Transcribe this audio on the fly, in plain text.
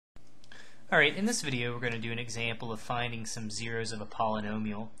Alright, in this video we're going to do an example of finding some zeros of a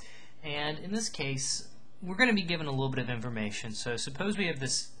polynomial. And in this case, we're going to be given a little bit of information. So suppose we have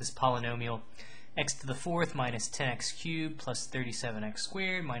this polynomial x to the fourth minus 10x cubed plus 37x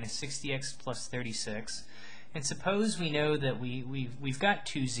squared minus 60x plus 36. And suppose we know that we've got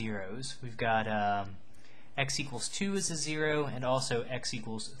two zeros. We've got x equals 2 is a 0 and also x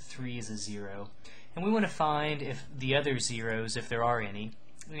equals 3 is a 0. And we want to find if the other zeros, if there are any,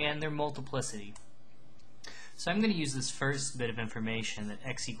 and their multiplicity. So I'm going to use this first bit of information that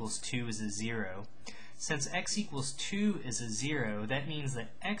x equals 2 is a 0. Since x equals 2 is a 0, that means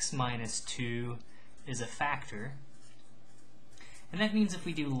that x minus 2 is a factor. And that means if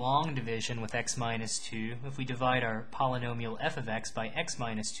we do long division with x minus 2, if we divide our polynomial f of x by x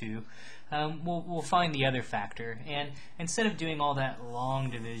minus 2, we'll find the other factor. And instead of doing all that long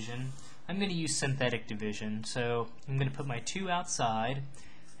division, I'm going to use synthetic division. So I'm going to put my 2 outside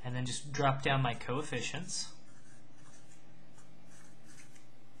and then just drop down my coefficients.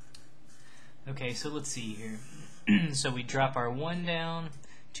 Okay, so let's see here. So we drop our 1 down.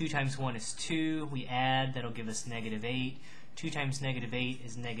 2 times 1 is 2. We add, that'll give us negative 8. 2 times negative 8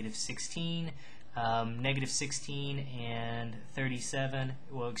 is negative 16. Negative 16 and 37,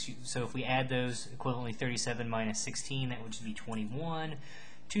 well, so if we add those, equivalently 37 minus 16, that would just be 21.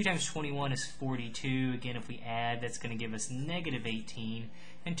 2 times 21 is 42. Again, if we add, that's going to give us negative 18.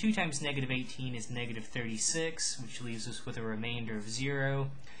 And 2 times negative 18 is negative 36, which leaves us with a remainder of 0,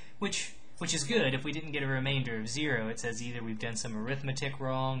 which is good. If we didn't get a remainder of 0, it says either we've done some arithmetic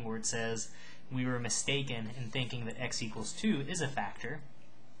wrong, or it says we were mistaken in thinking that x equals 2 is a factor.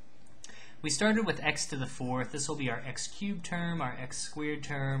 We started with x to the fourth. This will be our x cubed term, our x squared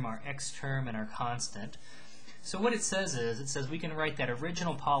term, our x term, and our constant. So what it says is, it says we can write that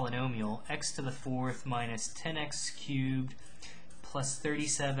original polynomial, x to the fourth minus 10x cubed plus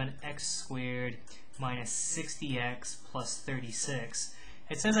 37x squared minus 60x plus 36.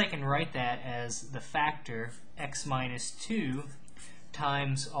 It says I can write that as the factor x minus 2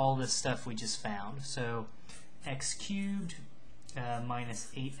 times all this stuff we just found. So x cubed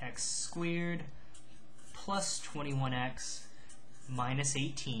minus 8x squared plus 21x minus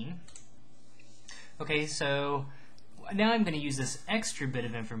 18. Okay, so now I'm going to use this extra bit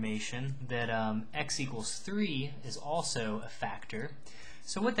of information that x equals 3 is also a factor.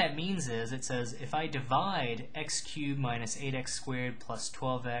 So what that means is, it says if I divide x cubed minus 8x squared plus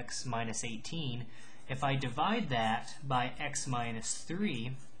 12x minus 18, if I divide that by x minus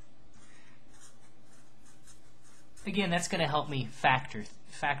 3, again, that's going to help me factor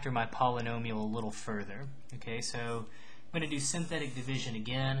my polynomial a little further. Okay, so I'm going to do synthetic division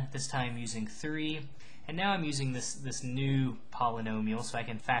again, this time using 3. And now I'm using this new polynomial so I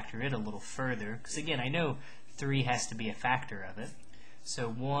can factor it a little further. Because again, I know 3 has to be a factor of it. So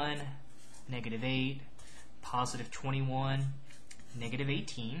 1, negative 8, positive 21, negative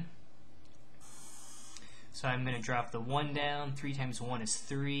 18. So I'm going to drop the 1 down. 3 times 1 is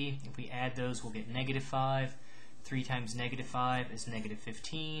 3. If we add those, we'll get negative 5. 3 times negative 5 is negative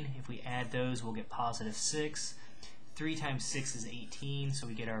 15. If we add those, we'll get positive 6. 3 times 6 is 18, so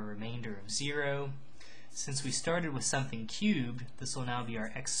we get our remainder of 0. Since we started with something cubed, this will now be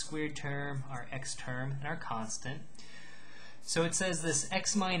our x squared term, our x term, and our constant. So it says this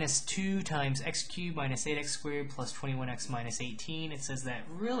x minus 2 times x cubed minus 8x squared plus 21x minus 18. It says that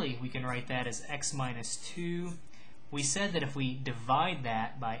really we can write that as x minus 2. We said that if we divide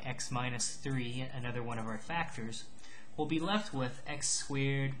that by x minus 3, another one of our factors, we'll be left with x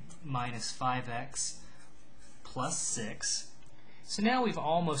squared minus 5x plus 6. So now we've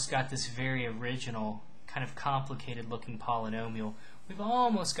almost got this very original, kind of complicated looking polynomial. We've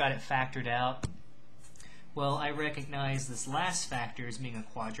almost got it factored out. Well, I recognize this last factor as being a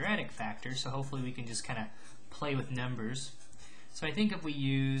quadratic factor, so hopefully we can just kind of play with numbers. So I think if we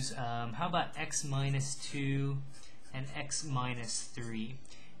use, how about x minus 2 and x minus 3?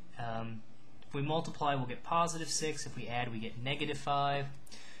 If we multiply, we'll get positive 6. If we add, we get negative 5.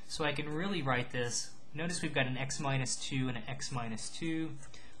 So I can really write this. Notice we've got an x minus 2 and an x minus 2.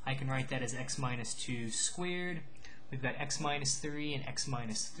 I can write that as x minus 2 squared. We've got x minus 3 and x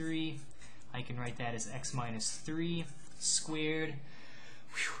minus 3. I can write that as x minus 3 squared.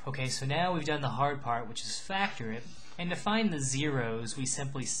 Whew. Okay, so now we've done the hard part, which is factor it. And to find the zeros, we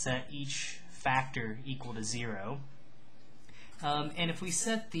simply set each factor equal to 0. And if we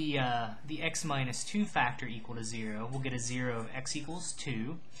set the x minus 2 factor equal to 0, we'll get a 0 of x equals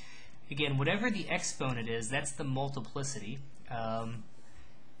 2. Again, whatever the exponent is, that's the multiplicity.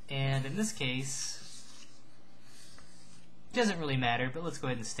 And in this case, it doesn't really matter, but let's go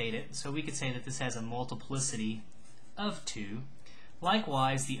ahead and state it. So we could say that this has a multiplicity of 2.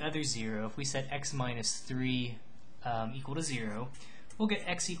 Likewise, the other 0, if we set x minus 3 equal to 0, we'll get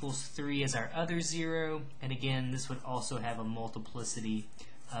x equals 3 as our other 0, and again, this would also have a multiplicity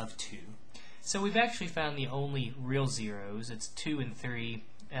of 2. So we've actually found the only real zeros. It's 2 and 3,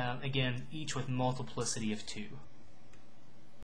 again, each with multiplicity of 2.